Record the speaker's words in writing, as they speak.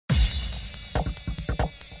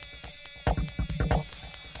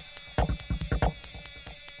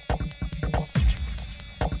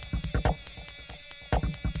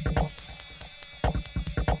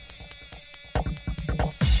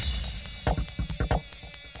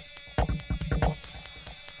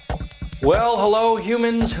Well, hello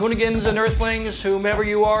humans, hoonigans, and earthlings, whomever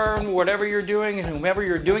you are, and whatever you're doing, and whomever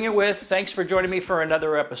you're doing it with, thanks for joining me for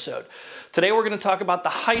another episode. Today we're going to talk about the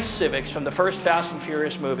Heist Civics from the first Fast and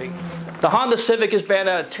Furious movie. The Honda Civic has been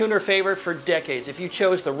a tuner favorite for decades. If you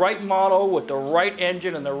chose the right model with the right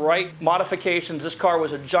engine and the right modifications, this car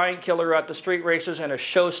was a giant killer at the street races and a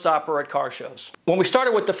showstopper at car shows. When we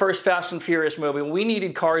started with the first Fast and Furious movie, we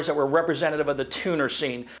needed cars that were representative of the tuner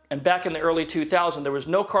scene. And back in the early 2000s, there was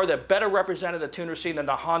no car that better represented the tuner scene than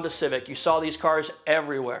the Honda Civic. You saw these cars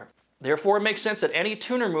everywhere. Therefore, it makes sense that any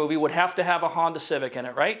tuner movie would have to have a Honda Civic in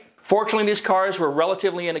it, right? Fortunately, these cars were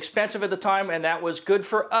relatively inexpensive at the time, and that was good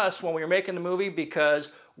for us when we were making the movie because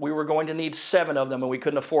we were going to need 7 of them and we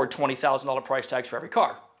couldn't afford $20,000 price tags for every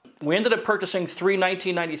car. We ended up purchasing 3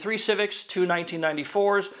 1993 Civics, 2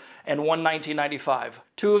 1994s, and 1 1995.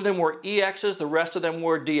 2 of them were EXs, the rest of them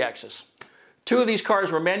were DXs. 2 of these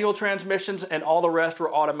cars were manual transmissions and all the rest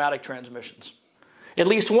were automatic transmissions. At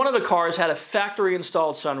least one of the cars had a factory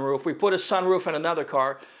installed sunroof. We put a sunroof in another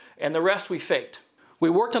car, and the rest we faked. We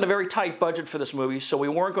worked on a very tight budget for this movie, so we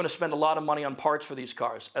weren't going to spend a lot of money on parts for these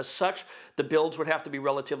cars. As such, the builds would have to be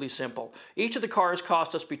relatively simple. Each of the cars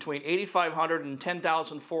cost us between $8,500 and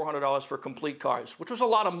 $10,400 for complete cars, which was a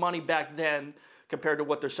lot of money back then compared to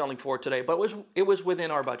what they're selling for today, but it was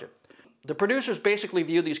within our budget. The producers basically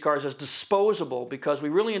viewed these cars as disposable because we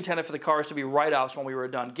really intended for the cars to be write-offs when we were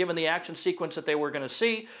done. Given the action sequence that they were going to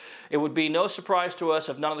see, it would be no surprise to us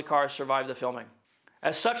if none of the cars survived the filming.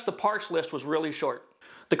 As such, the parts list was really short.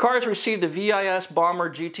 The cars received the VIS Bomber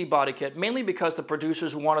GT body kit mainly because the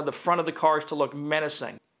producers wanted the front of the cars to look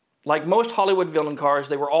menacing. Like most Hollywood villain cars,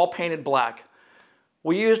 they were all painted black.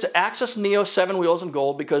 We used Axis Neo 7 wheels in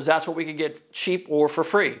gold because that's what we could get cheap or for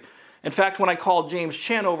free. In fact, when I called James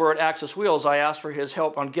Chen over at Axis Wheels, I asked for his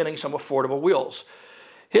help on getting some affordable wheels.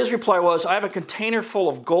 His reply was, I have a container full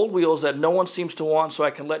of gold wheels that no one seems to want, so I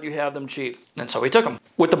can let you have them cheap. And so we took them.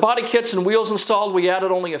 With the body kits and wheels installed, we added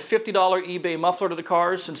only a $50 eBay muffler to the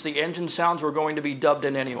cars since the engine sounds were going to be dubbed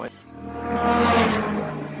in anyway.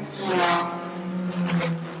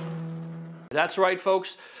 That's right,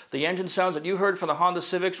 folks. The engine sounds that you heard from the Honda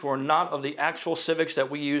Civics were not of the actual Civics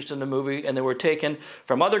that we used in the movie, and they were taken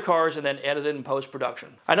from other cars and then edited in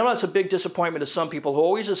post-production. I know that's a big disappointment to some people who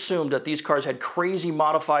always assumed that these cars had crazy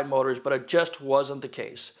modified motors, but it just wasn't the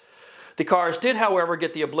case. The cars did, however,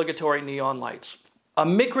 get the obligatory neon lights. A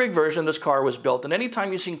MIC-rig version of this car was built, and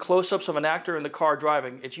anytime you've seen close-ups of an actor in the car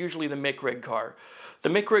driving, it's usually the MIC-rig car. The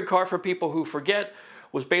MIC-rig car, for people who forget,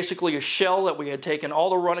 was basically a shell that we had taken all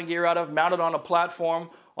the running gear out of, mounted on a platform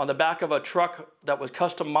on the back of a truck that was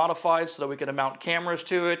custom modified so that we could mount cameras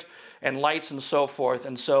to it and lights and so forth.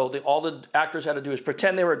 And so all the actors had to do is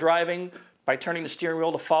pretend they were driving by turning the steering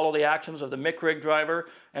wheel to follow the actions of the MIC-rig driver,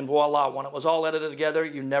 and voila, when it was all edited together,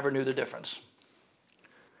 you never knew the difference.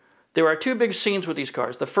 There are 2 big scenes with these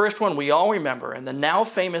cars. The first one we all remember, and the now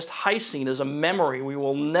famous heist scene is a memory we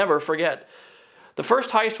will never forget. The first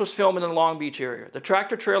heist was filmed in the Long Beach area. The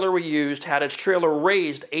tractor trailer we used had its trailer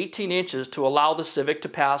raised 18 inches to allow the Civic to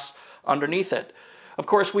pass underneath it. Of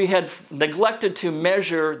course, we had neglected to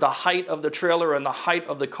measure the height of the trailer and the height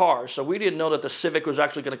of the car, so we didn't know that the Civic was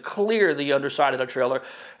actually going to clear the underside of the trailer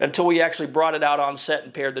until we actually brought it out on set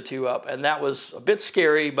and paired the 2 up. And that was a bit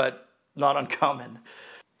scary, but not uncommon.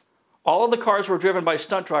 All of the cars were driven by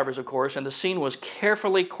stunt drivers, of course, and the scene was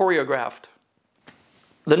carefully choreographed.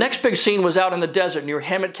 The next big scene was out in the desert near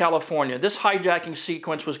Hemet, California. This hijacking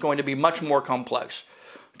sequence was going to be much more complex.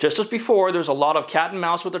 Just as before, there's a lot of cat and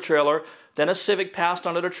mouse with the trailer, then a Civic passed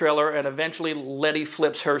under the trailer, and eventually Letty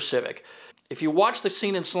flips her Civic. If you watch the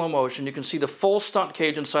scene in slow motion, you can see the full stunt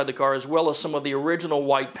cage inside the car as well as some of the original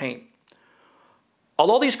white paint.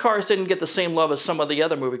 Although these cars didn't get the same love as some of the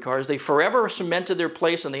other movie cars, they forever cemented their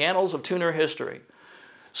place in the annals of tuner history.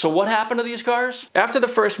 So what happened to these cars? After the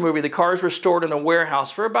first movie, the cars were stored in a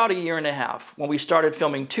warehouse for about 1.5 years. When we started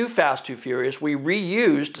filming 2 Fast, 2 Furious, we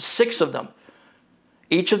reused 6 of them.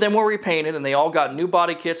 Each of them were repainted and they all got new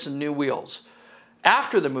body kits and new wheels.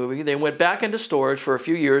 After the movie, they went back into storage for a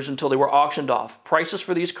few years until they were auctioned off. Prices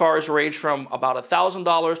for these cars ranged from about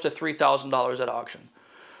 $1,000 to $3,000 at auction.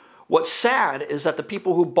 What's sad is that the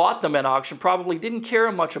people who bought them at auction probably didn't care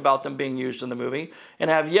much about them being used in the movie and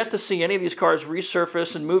have yet to see any of these cars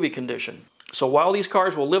resurface in movie condition. So while these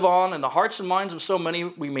cars will live on in the hearts and minds of so many,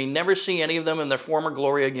 we may never see any of them in their former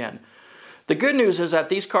glory again. The good news is that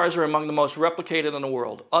these cars are among the most replicated in the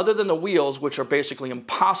world. Other than the wheels, which are basically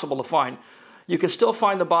impossible to find, you can still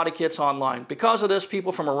find the body kits online. Because of this,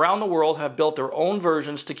 people from around the world have built their own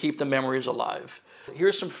versions to keep the memories alive.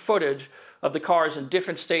 Here's some footage of the cars in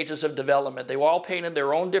different stages of development. They were all painted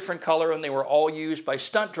their own different color, and they were all used by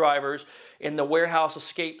stunt drivers in the warehouse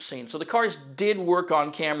escape scene. So the cars did work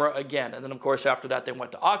on camera again. And then, of course, after that, they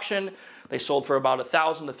went to auction. They sold for about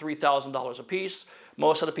 $1,000 to $3,000 a piece.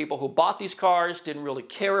 Most of the people who bought these cars didn't really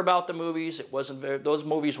care about the movies. Those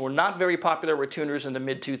movies were not very popular with tuners in the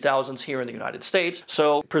mid-2000s here in the United States.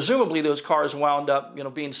 So presumably those cars wound up,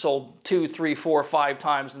 being sold 2, 3, 4, 5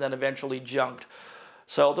 times and then eventually junked.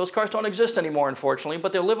 So those cars don't exist anymore, unfortunately,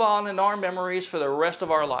 but they live on in our memories for the rest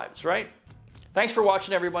of our lives, right? Thanks for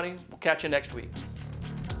watching, everybody. We'll catch you next week.